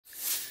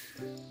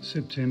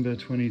September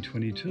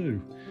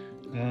 2022.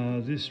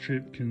 This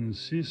trip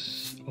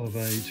consists of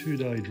a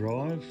 2-day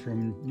drive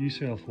from New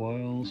South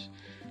Wales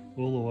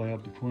all the way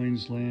up to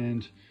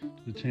Queensland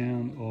to the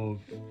town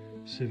of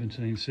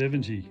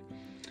 1770,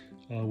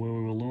 where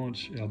we will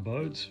launch our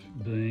boats,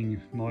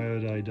 being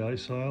Boats-Oday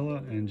Daysailer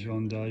and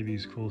John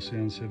Davies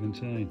Corsound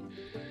 17.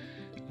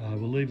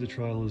 We'll leave the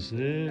trailers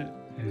there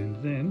and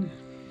then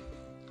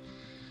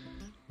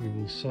we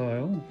will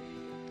sail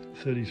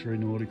 33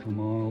 nautical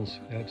miles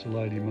out to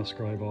Lady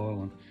Musgrave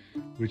Island,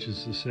 which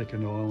is the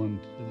second island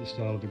at the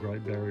start of the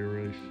Great Barrier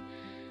Reef.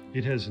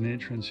 It has an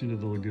entrance into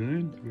the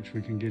lagoon, which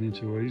we can get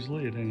into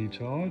easily at any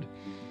tide.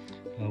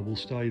 We'll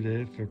stay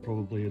there for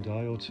probably a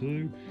day or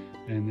two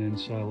and then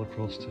sail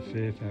across to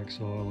Fairfax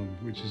Island,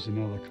 which is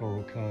another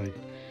coral cay.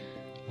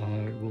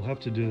 We'll have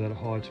to do that at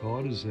high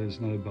tide as there's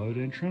no boat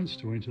entrance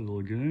to enter the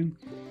lagoon.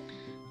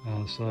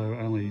 So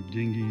only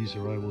dinghies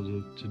are able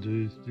to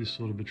do this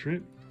sort of a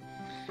trip.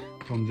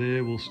 From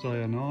there we'll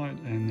stay a night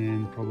and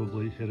then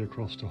probably head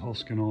across to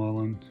Hoskin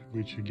Island,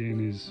 which again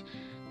is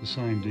the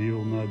same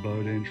deal, no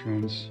boat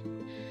entrance,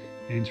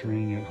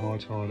 entering at high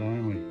tide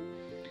only.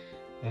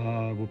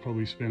 We'll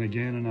probably spend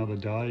again another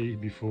day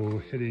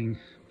before heading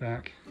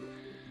back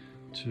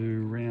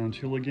to Round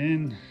Hill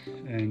again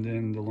and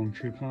then the long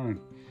trip home.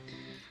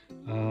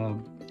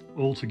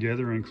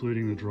 Altogether,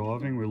 including the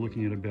driving, we're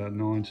looking at about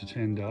 9 to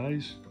 10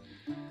 days.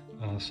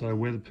 So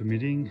weather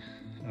permitting,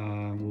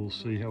 we'll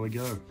see how we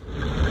go.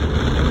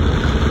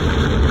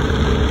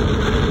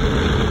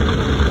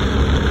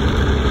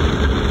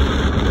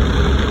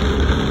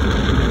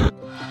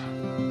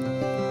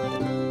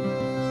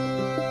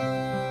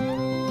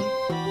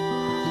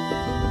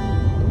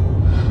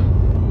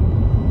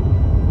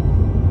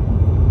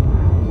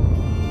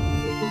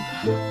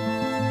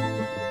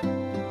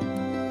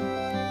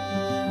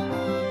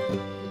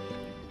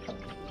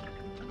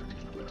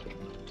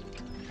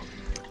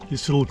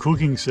 This little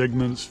cooking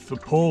segment's for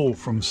Paul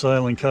from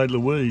Sailing Cape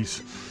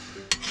Louise.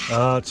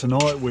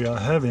 Tonight we are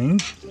having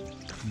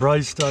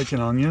braised steak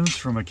and onions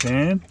from a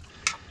can.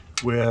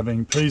 We're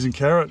having peas and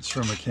carrots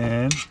from a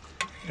can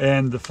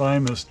and the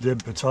famous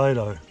Deb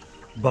potato,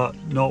 but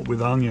not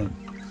with onion.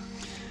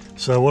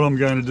 So what I'm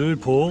going to do,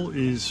 Paul,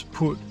 is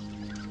put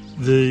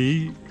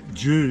the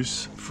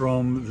juice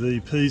from the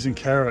peas and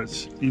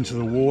carrots into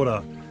the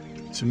water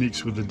to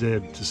mix with the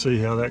Deb to see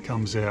how that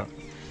comes out.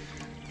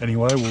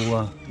 Anyway,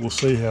 we'll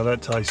see how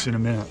that tastes in a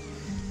minute.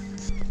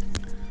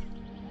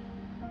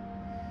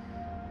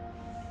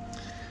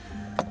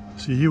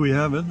 So here we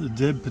have it, the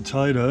Deb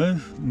potato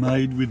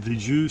made with the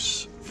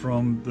juice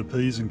from the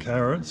peas and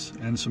carrots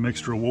and some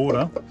extra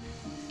water,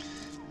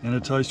 and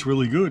it tastes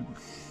really good.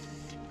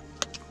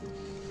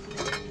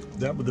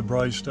 That with the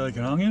braised steak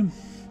and onion,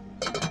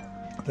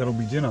 that'll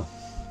be dinner.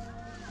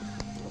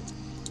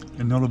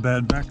 And not a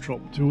bad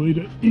backdrop to eat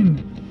it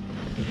in.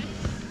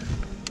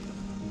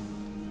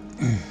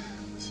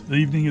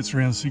 Evening, it's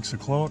around 6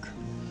 o'clock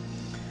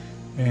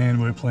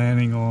and we're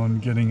planning on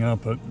getting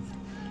up at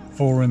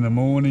 4 in the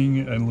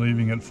morning and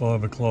leaving at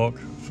 5 o'clock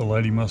for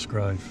Lady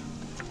Musgrave.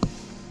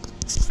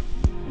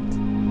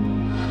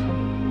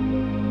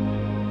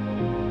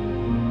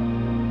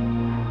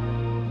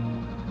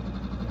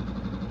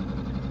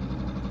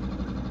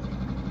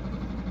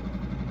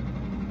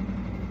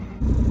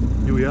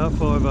 Here we are,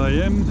 5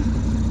 AM.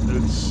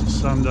 It's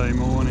Sunday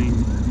morning,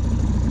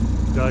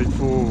 day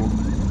 4.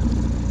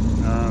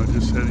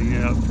 Just heading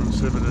out from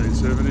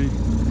 1770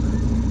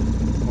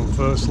 on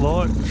first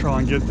light to try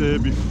and get there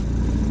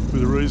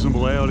with a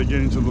reasonable hour to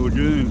get into the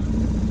lagoon.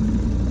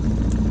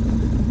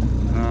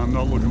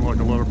 Not looking like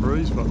a lot of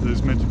breeze, but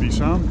there's meant to be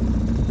some.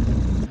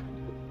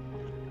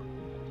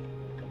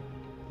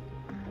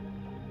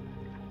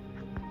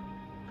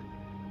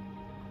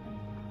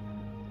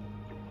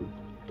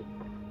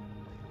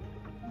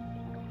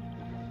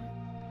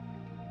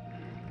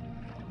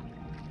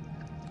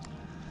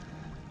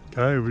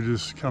 Okay, we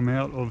just come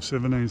out of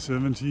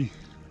 1770,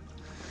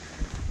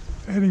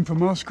 heading for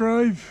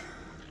Musgrave.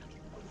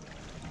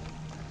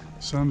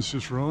 Sun's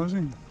just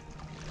rising.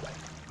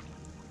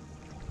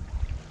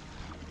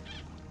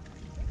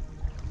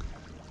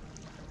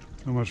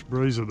 Not much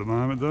breeze at the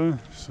moment though,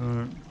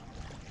 so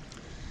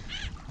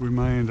we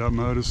may end up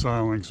motor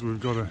sailing, so we've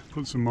got to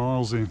put some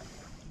miles in.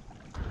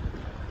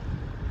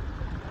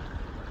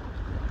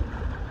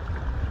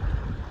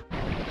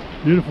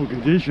 Beautiful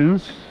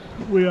conditions.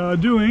 We are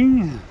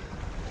doing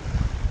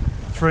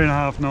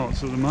 3.5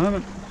 knots at the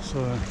moment,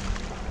 so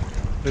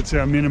that's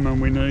our minimum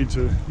we need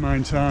to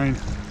maintain.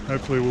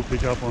 Hopefully we'll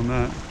pick up on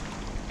that.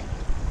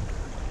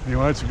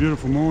 Anyway, it's a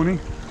beautiful morning.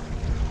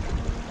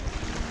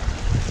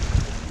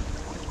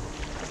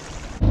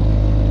 The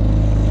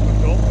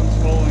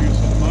dolphin's following us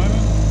at the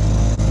moment.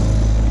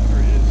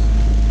 There he is.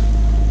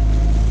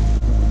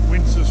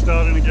 Winds are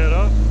starting to get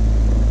up.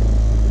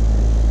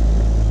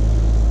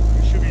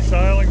 We should be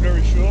sailing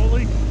very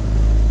shortly.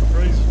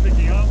 Breeze is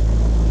picking up.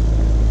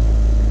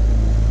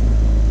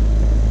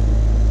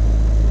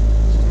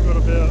 Still got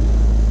about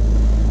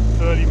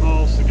 30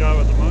 miles to go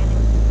at the moment.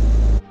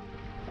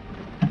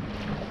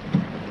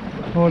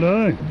 Oh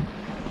no,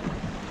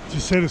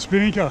 just set a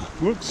spinnaker,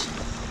 whoops.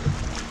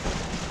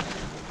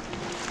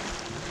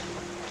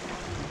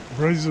 The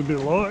breeze is a bit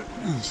light,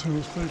 so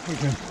let's see if we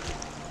can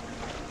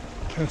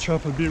catch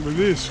up a bit with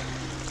this.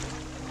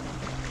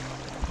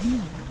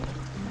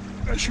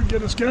 That should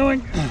get us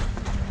going.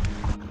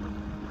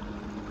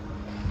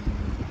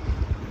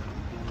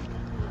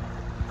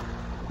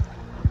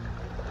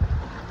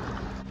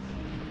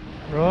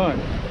 Right,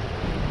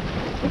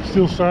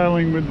 still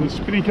sailing with the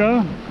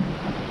spinnaker.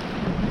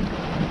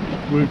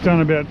 We've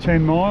done about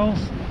 10 miles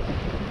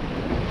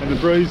and the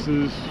breeze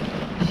is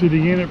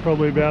sitting in at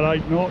probably about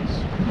 8 knots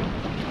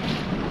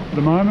at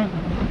the moment.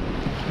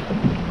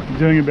 I'm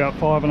doing about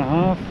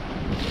 5.5.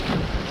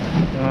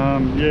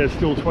 Yeah,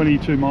 still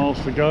 22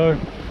 miles to go.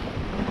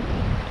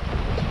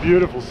 It's a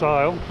beautiful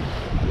sail.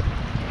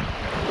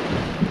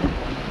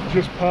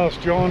 Just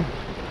passed John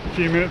a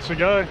few minutes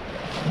ago.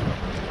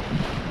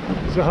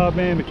 He's a hard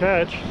man to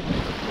catch.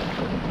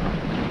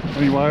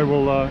 Anyway,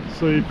 we'll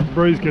see if the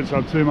breeze gets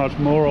up too much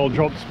more. I'll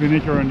drop the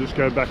spinnaker and just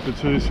go back to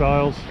 2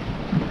 sails.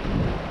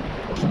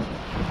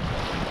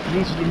 And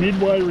this is the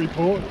midway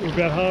report. We're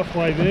about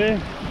halfway there.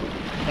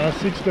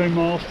 16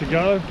 miles to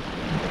go.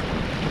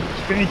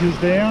 Spinnaker's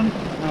down.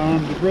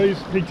 The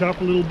breeze picked up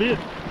a little bit.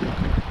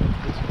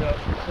 It's about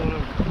sort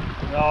of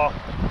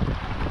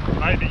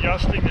maybe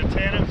gusting to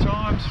 10 at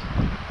times.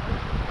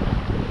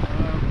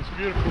 It's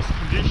beautiful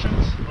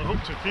conditions. I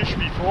hooked a fish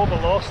before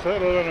but lost it. I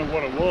don't know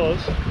what it was.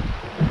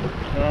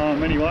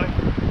 Anyway,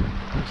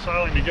 we're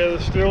sailing together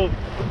still.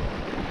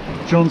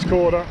 John's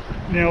caught up.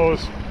 Now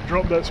I've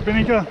dropped that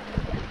spinnaker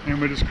and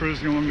we're just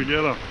cruising along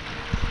together.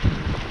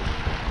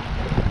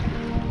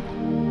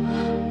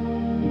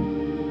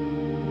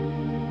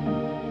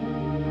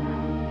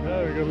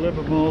 Okay, we've got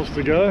 11 miles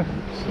to go.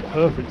 It's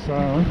perfect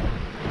sailing.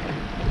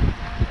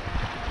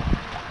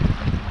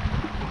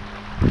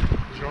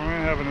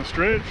 John having a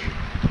stretch.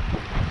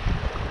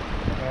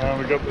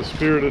 We've got the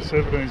Spirit of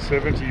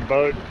 1770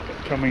 boat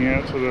coming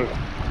out to the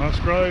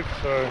Musgrave,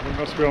 so we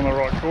must be on the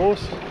right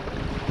course.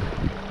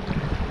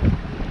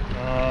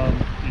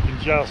 You can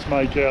just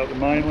make out the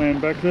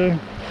mainland back there.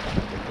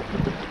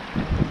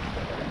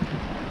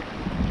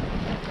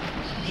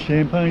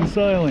 Champagne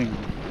sailing.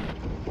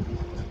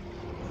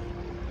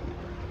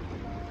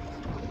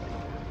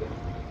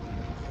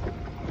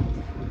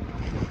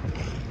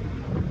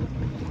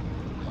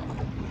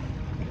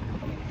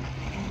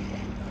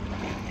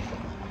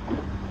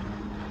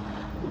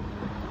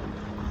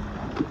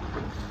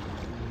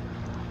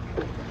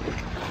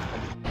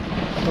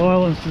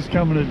 Island's just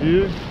coming to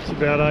view. It's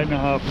about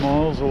 8.5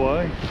 miles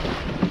away.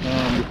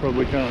 You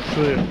probably can't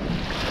see it.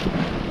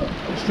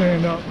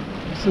 Stand up,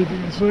 see if you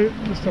can see it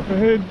just up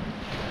ahead.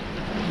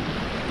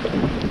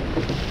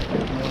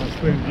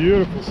 It's been a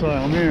beautiful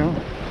sail now.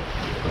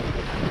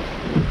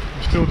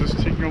 We're still just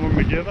ticking along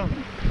together.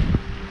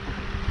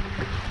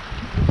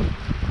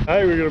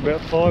 Hey, we've got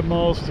about 5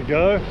 miles to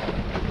go.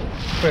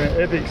 It's been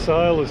an epic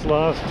sail this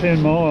last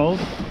 10 miles.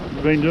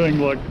 We've been doing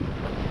like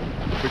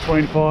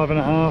between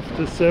 5.5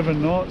 to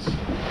 7 knots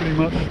pretty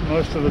much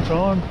most of the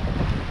time.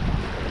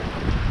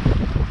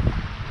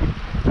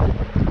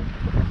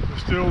 We're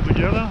still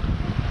together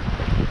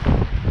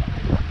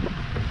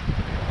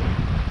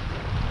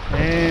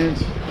and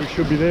we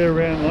should be there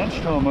around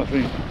lunchtime, I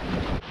think.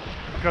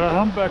 Got a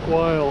humpback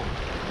whale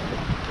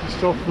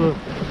just off the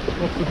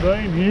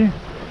beam here.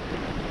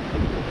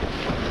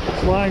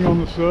 It's laying on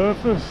the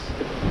surface.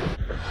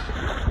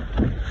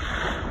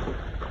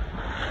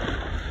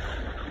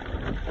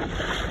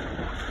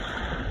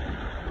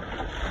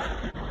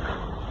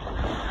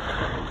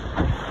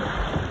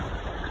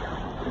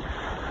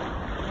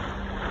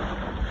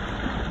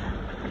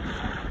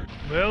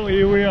 Well,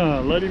 here we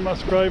are, Lady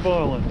Musgrave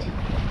Island.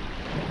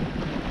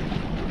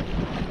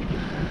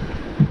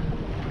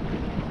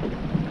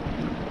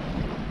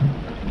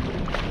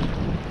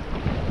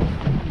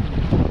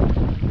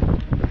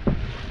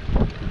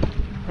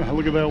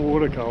 Look at that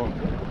watercolour.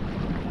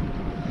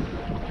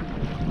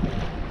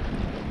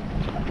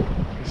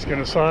 Just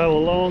going to sail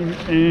along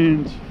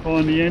and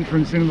find the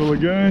entrance into the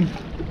lagoon.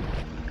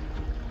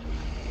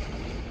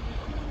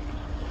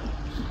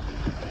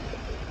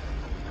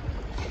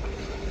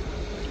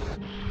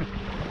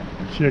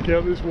 Check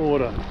out this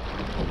water.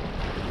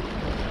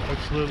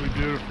 Absolutely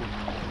beautiful.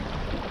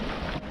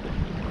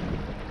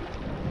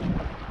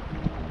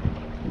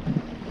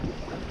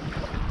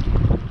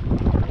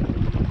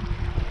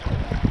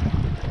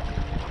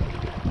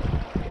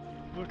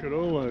 Look at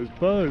all those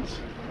boats.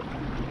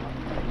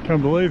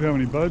 Can't believe how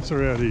many boats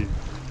are out here.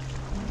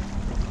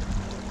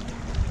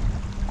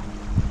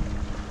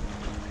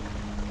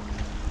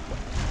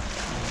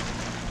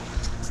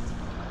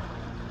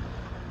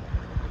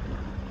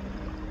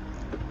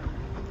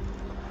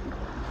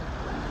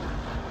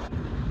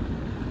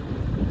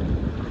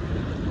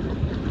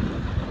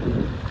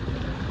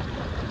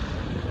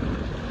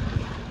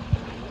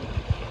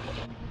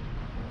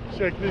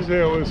 Check this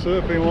out, we're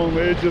surfing along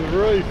the edge of the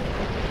reef.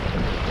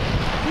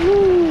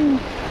 Woo!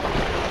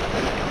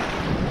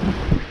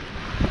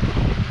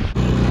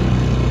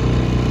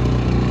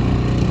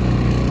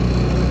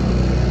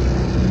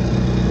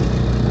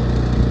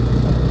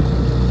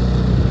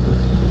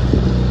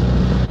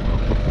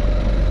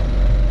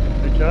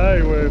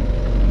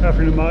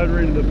 entering the motor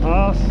into the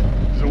pass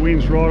because the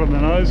wind's right on the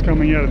nose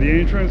coming out of the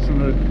entrance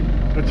and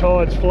the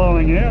tide's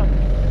flowing out.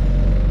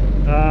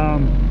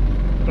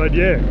 But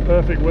yeah,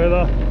 perfect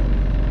weather,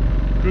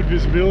 good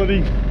visibility.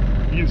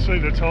 You can see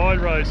the tide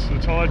race, the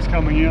tide's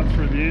coming out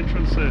through the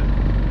entrance there.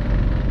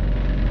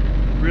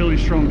 Really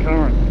strong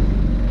current.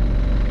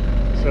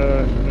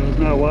 So there was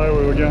no way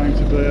we were going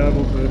to be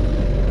able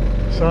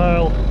to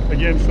sail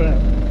against that.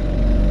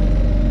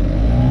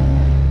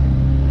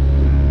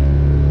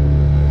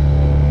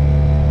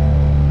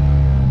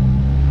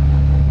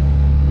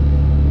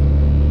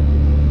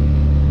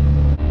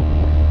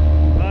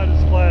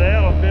 Motor's flat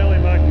out, I'm barely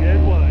making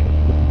headway.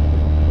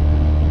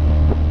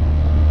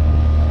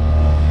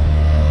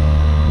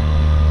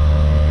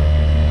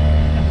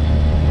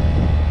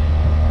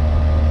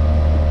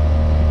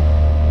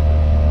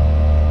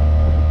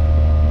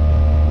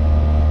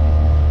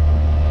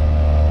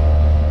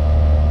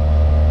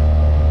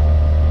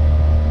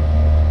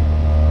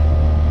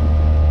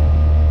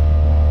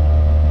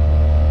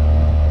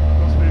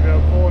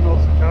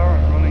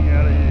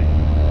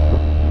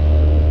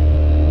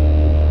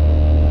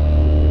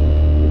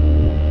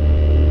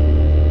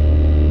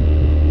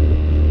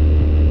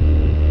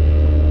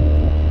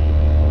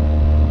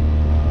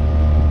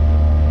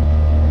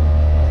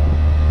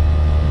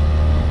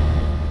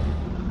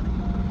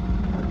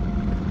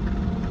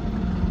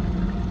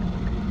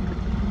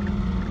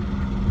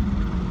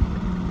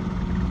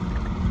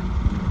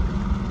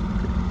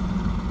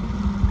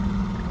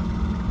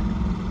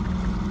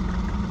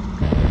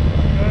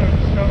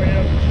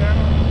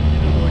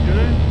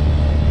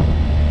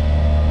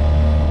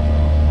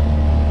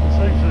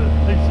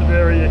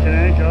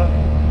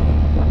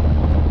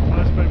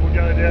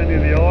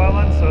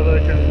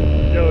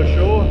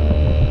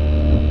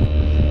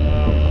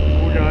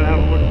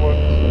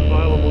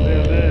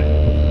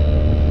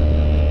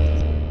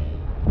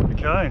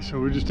 So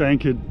we're just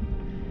anchored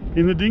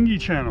in the Dinghy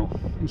channel.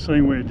 I'm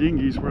seeing where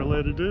dinghies were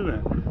allowed to do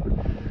that.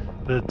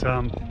 But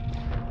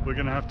we're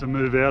going to have to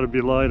move out a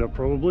bit later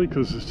probably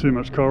because there's too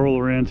much coral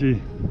around here.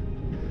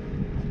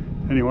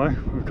 Anyway,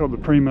 we've got the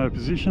primo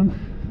position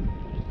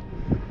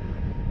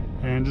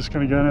and just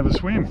going to go and have a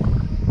swim.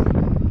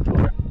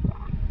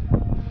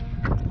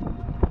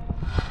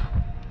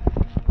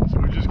 So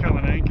we're just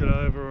coming anchored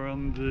over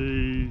on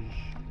the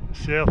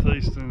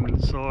southeastern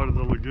side of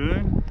the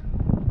lagoon.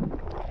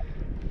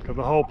 Got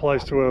the whole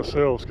place to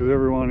ourselves because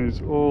everyone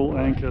is all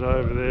anchored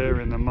over there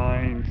in the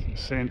main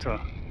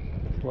centre,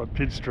 like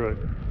Pitt Street.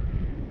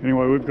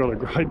 Anyway, we've got a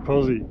great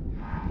posse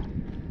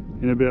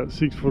in about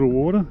 6 foot of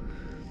water.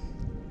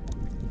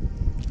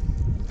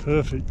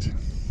 Perfect.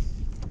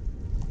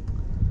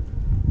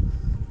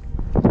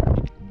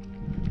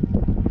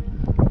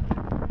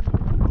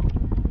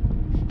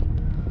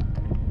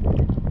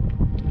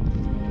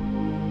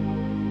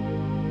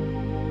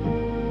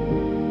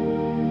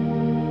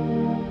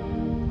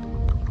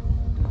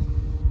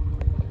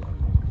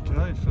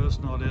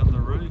 First night out on the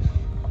reef,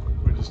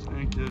 we're just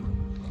anchored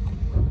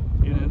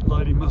in at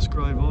Lady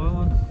Musgrave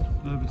Island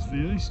over to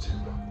the east.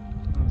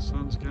 The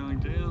sun's going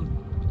down,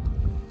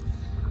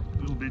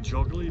 a little bit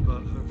joggly,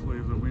 but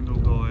hopefully the wind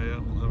will die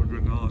out and we'll have a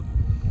good night.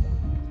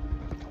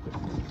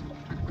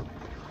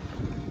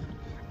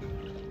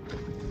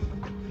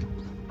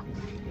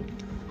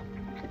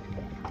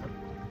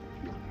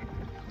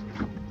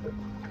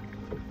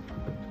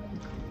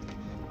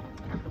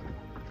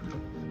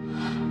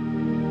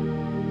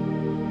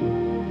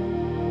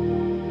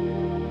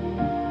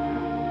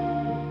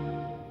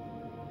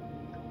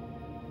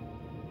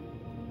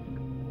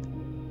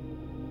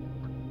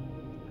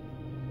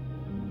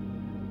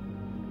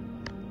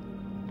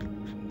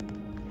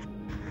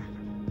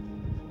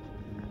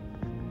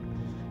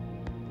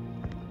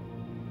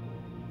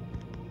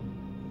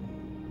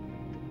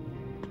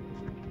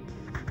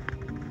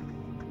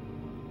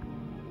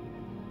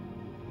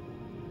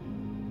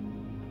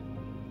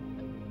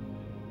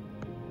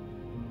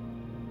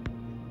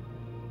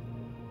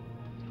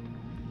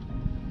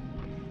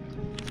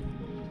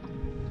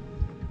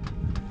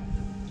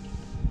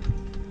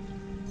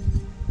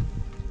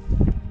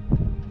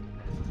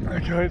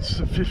 Okay, it's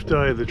the 5th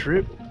day of the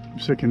trip,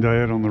 2nd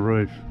day out on the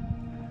reef.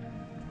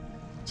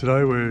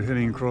 Today we're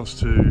heading across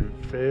to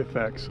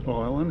Fairfax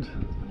Island.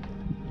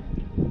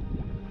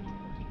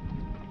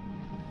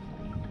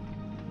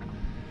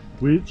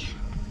 Which,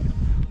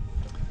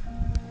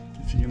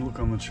 if you can look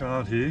on the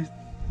chart here,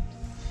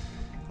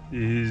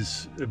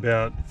 is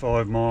about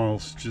 5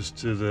 miles just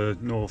to the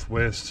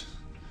northwest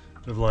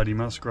of Lady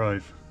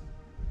Musgrave.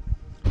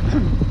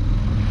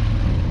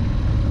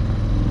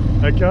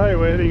 Okay,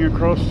 we're heading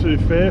across to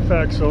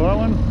Fairfax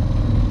Island.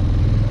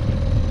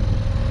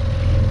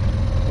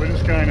 We're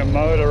just going to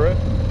motor it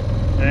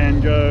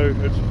and go,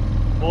 it's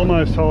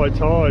almost high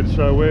tide,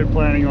 so we're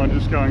planning on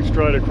just going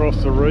straight across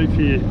the reef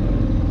here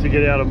to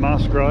get out of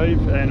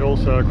Musgrave and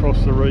also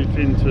across the reef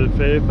into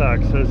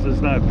Fairfax, as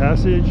there's no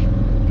passage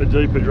for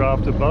deeper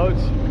drafted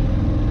boats.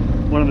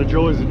 One of the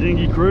joys of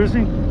dinghy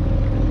cruising.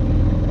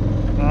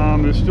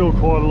 There's still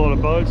quite a lot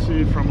of boats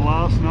here from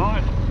last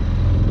night.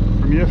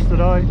 from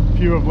yesterday. A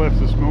few have left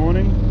this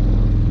morning,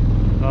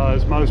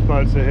 as most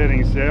boats are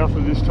heading south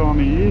at this time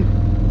of year.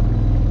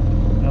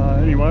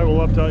 Anyway,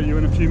 we'll update you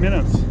in a few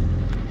minutes.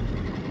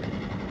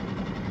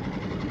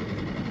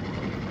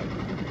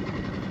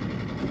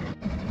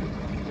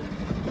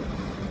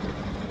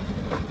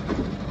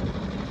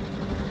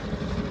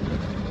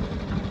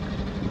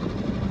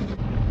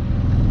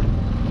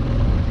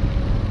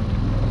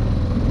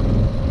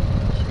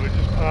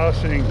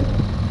 Passing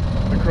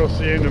across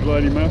the end of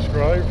Lady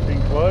Musgrave,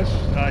 getting close.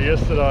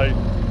 Yesterday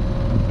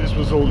this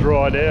was all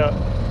dried out,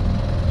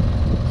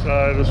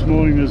 so this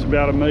morning there's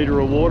about a metre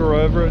of water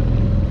over it,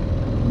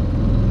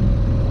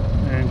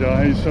 and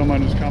here's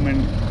someone who's coming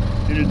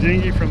in a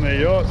dinghy from their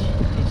yachts.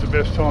 It's the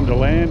best time to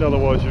land,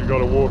 otherwise you've got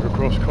to walk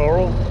across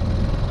coral.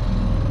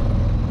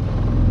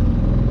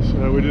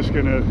 So we're just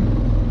going to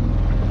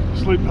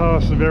slip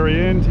past the very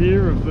end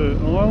here of the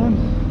island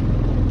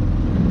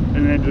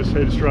and then just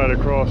head straight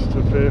across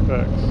to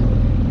Fairfax.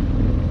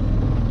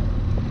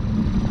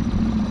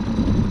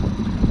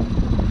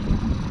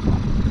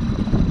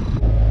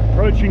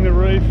 Approaching the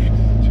reef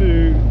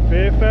to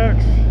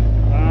Fairfax.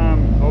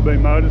 I've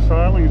been motor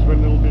sailing. It's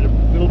been a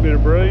little bit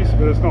of breeze,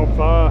 but it's not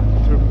far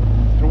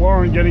to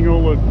warrant getting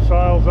all the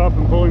sails up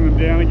and pulling them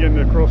down again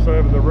to cross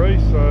over the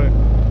reef. So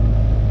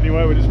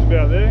anyway, we're just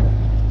about there.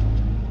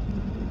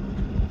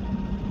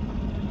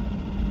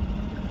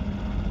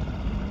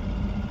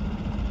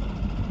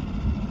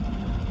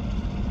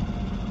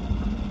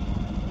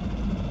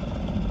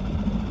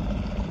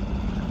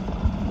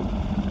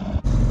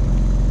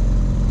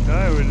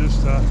 We're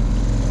just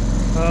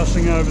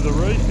passing over the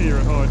reef here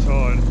at high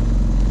tide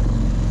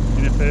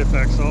in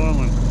Fairfax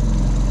Island.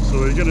 So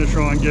we're going to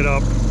try and get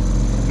up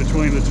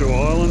between the two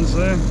islands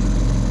there.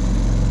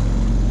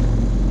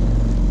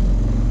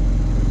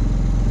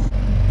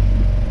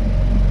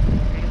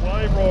 Bit of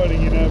wave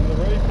riding in over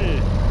the reef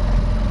here.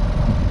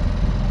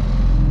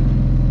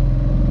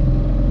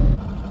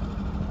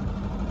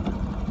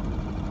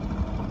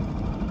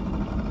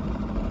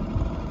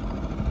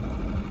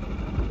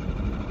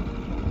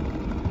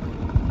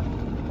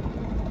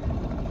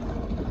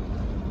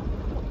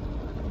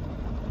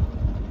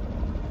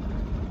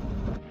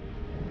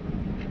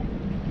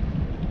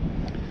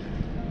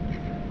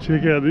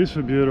 Check out this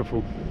for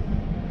beautiful.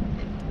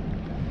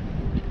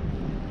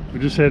 We're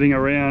just heading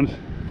around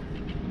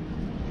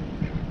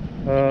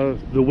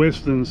the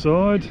western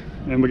side,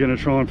 and we're going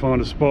to try and find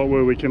a spot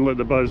where we can let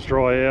the boats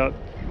dry out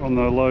on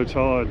the low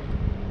tide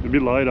a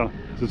bit later.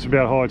 It's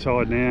about high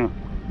tide now.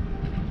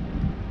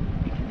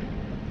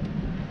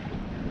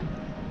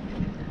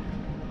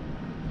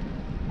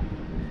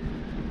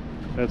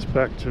 That's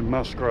back to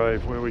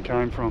Musgrave where we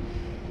came from.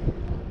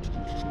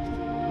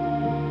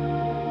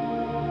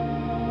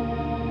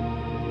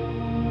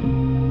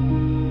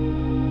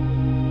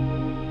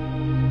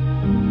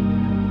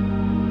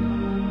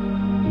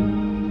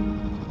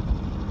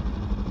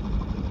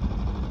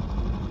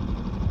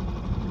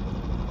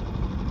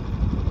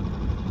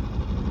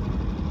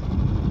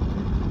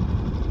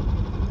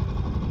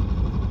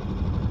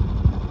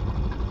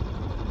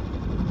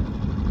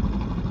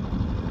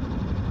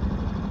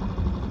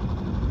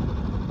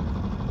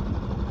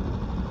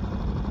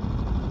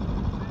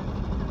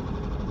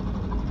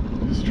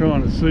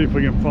 Trying to see if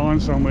we can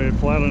find somewhere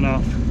flat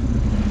enough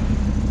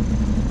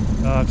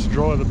to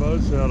dry the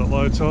boats out at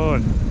low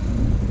tide.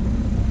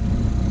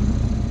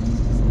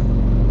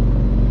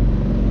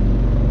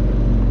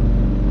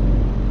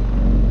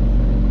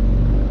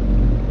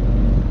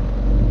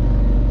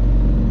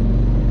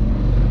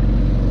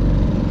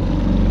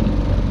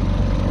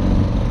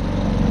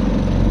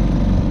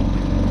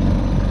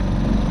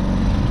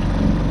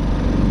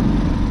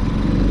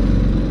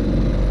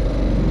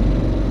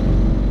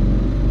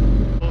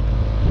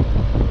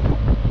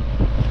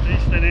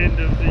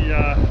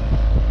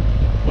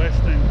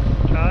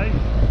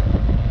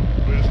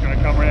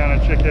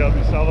 Check out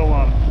this other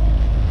one,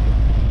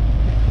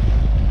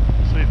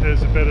 see if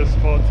there's a better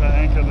spot to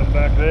anchor them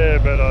back there,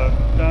 but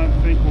I don't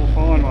think we'll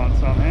find one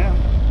somehow.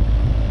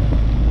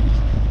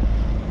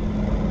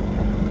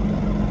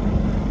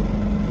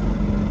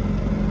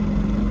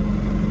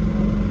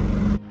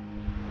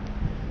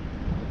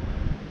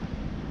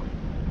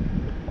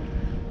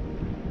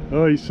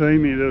 Oh, you see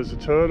me, there's a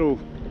turtle.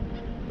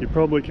 You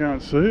probably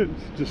can't see it,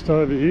 just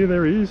over here.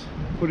 There he is,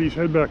 put his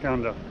head back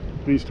under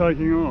and he's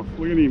taking off.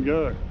 Look at him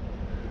go.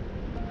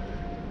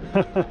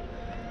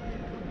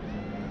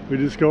 We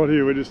just got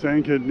here, we're just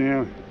anchored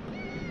now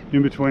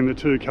in between the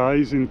two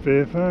Ks in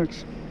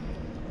Fairfax,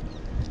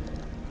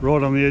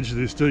 right on the edge of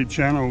this deep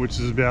channel, which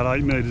is about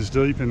 8 metres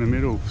deep in the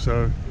middle.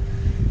 So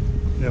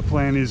our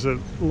plan is at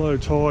low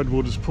tide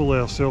we'll just pull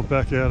ourselves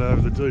back out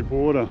over the deep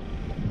water,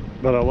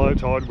 but at low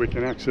tide we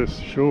can access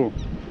the shore.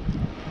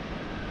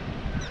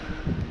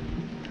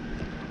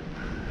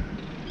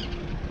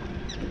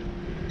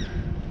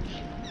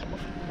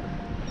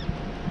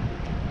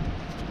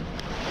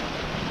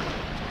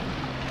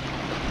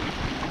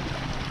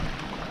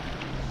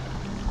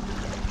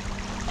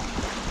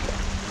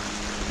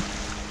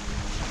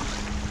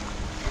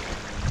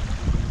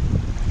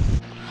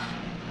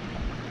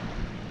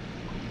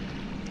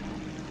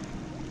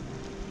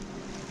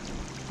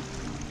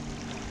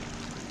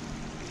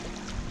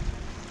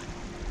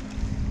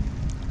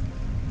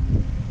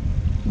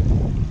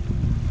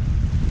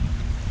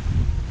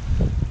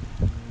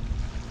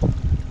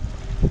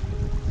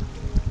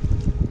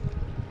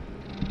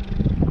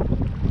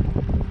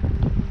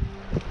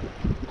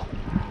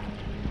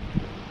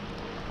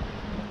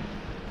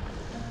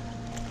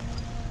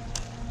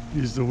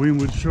 is the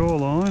windward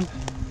shoreline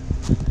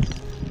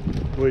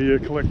where you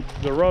collect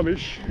the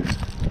rubbish.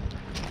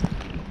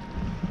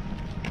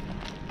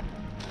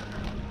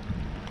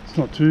 It's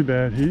not too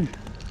bad here.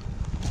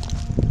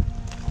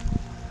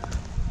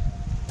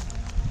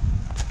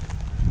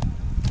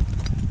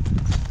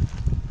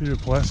 Bit of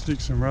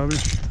plastics and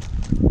rubbish.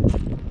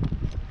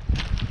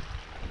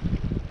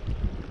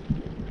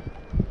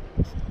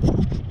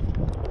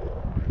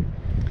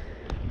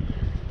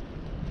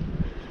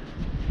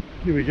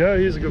 Here we go,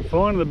 here's a good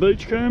find of the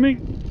beachcombing.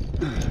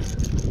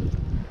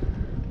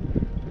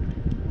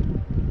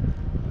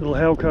 Little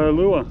Halco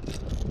lure.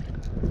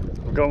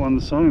 I've got one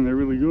this morning, they're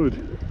really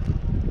good.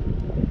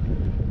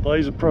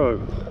 Laser Pro.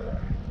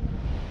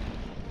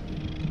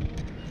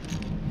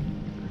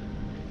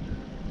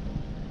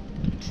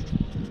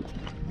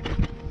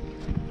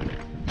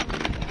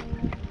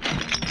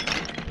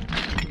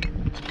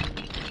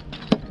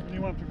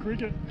 Anyone for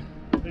cricket?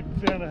 People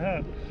found a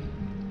hat.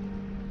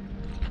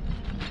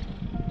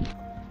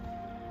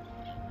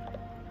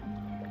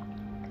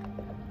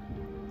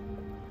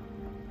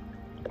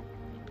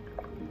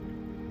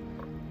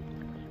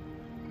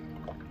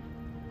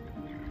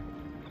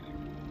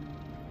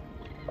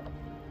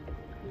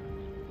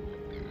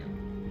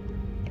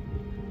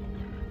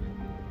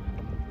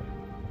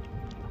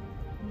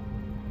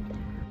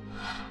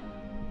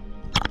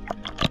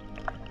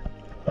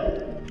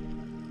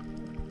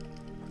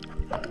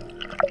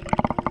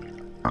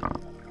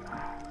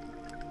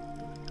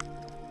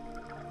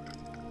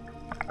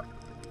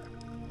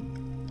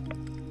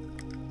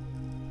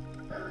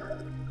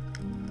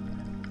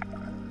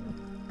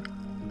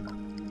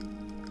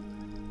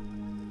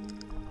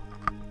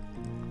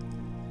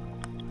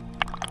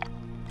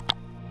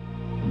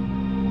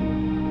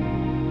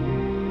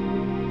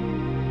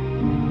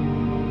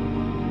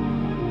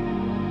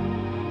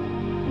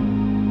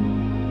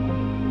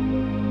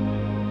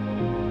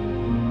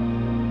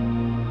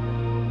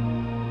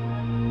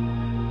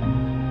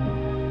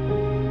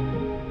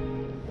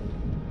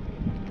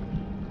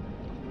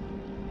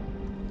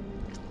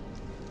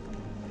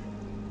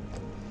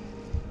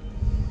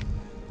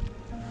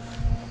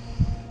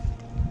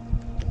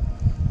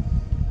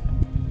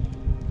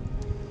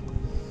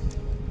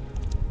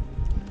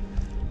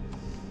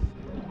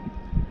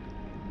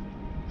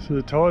 So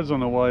the tide's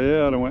on the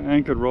way out and we're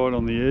anchored right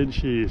on the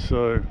edge here,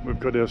 so we've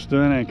got our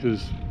stern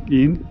anchors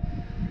in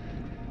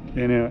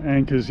and our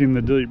anchors in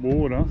the deep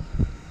water,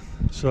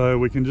 so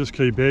we can just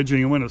keep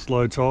edging, and when it's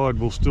low tide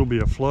we'll still be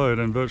afloat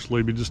and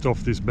virtually be just off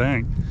this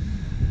bank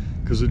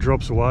because it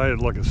drops away at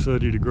like a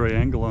 30-degree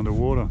angle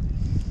underwater.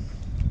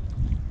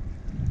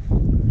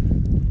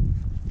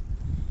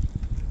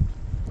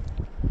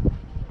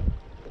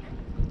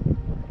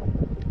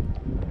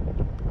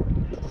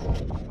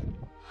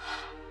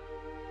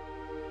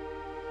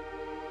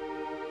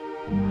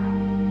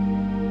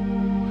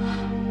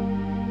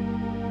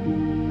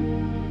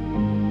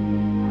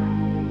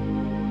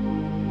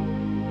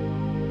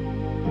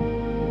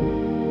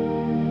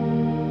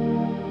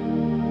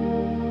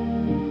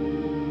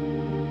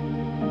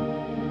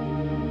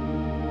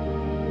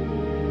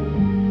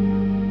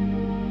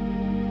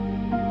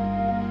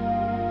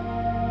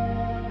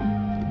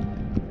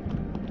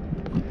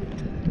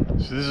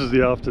 So this is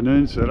the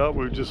afternoon setup.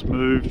 We've just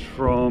moved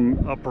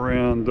from up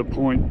around the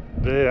point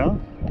there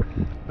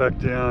back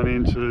down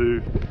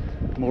into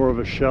more of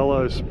a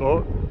shallow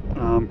spot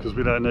because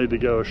we don't need to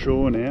go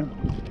ashore now,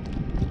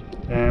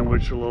 and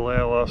which will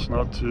allow us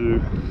not to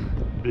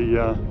be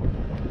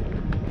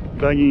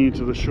banging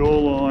into the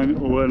shoreline,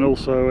 and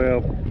also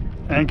our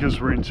anchors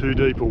were in too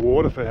deep a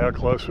water for how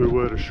close we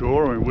were to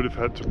shore, and we would have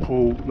had to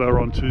pull, they were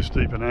on too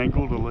steep an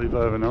ankle to leave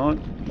overnight.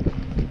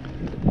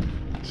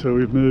 So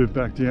we've moved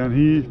back down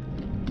here.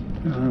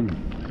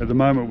 At the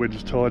moment we're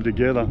just tied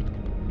together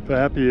for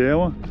happy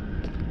hour,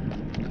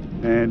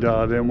 and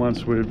then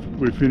once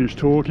we've finished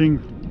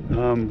talking,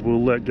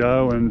 we'll let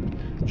go and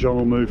John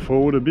will move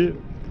forward a bit,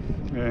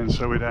 and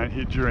so we don't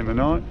hit during the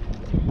night.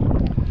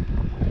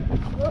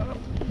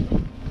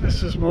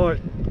 This is my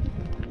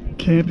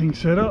camping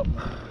setup.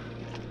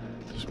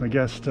 Just my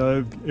gas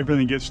stove.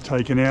 Everything gets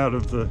taken out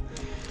of the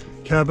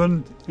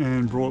cabin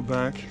and brought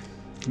back,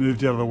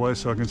 moved out of the way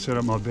so I can set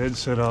up my bed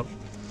setup,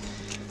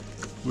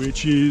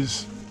 which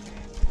is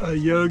a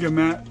yoga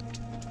mat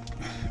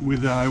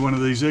with one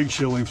of these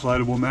eggshell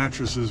inflatable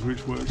mattresses,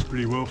 which works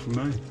pretty well for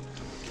me,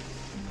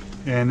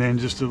 and then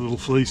just a little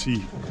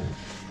fleecy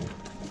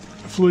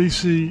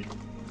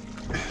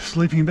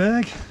sleeping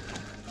bag.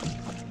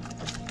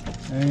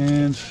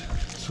 And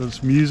so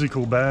it's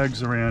musical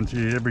bags around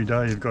here. Every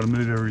day you've got to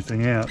move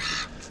everything out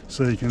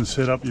so you can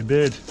set up your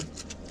bed.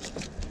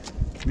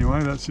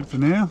 Anyway, that's it for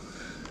now.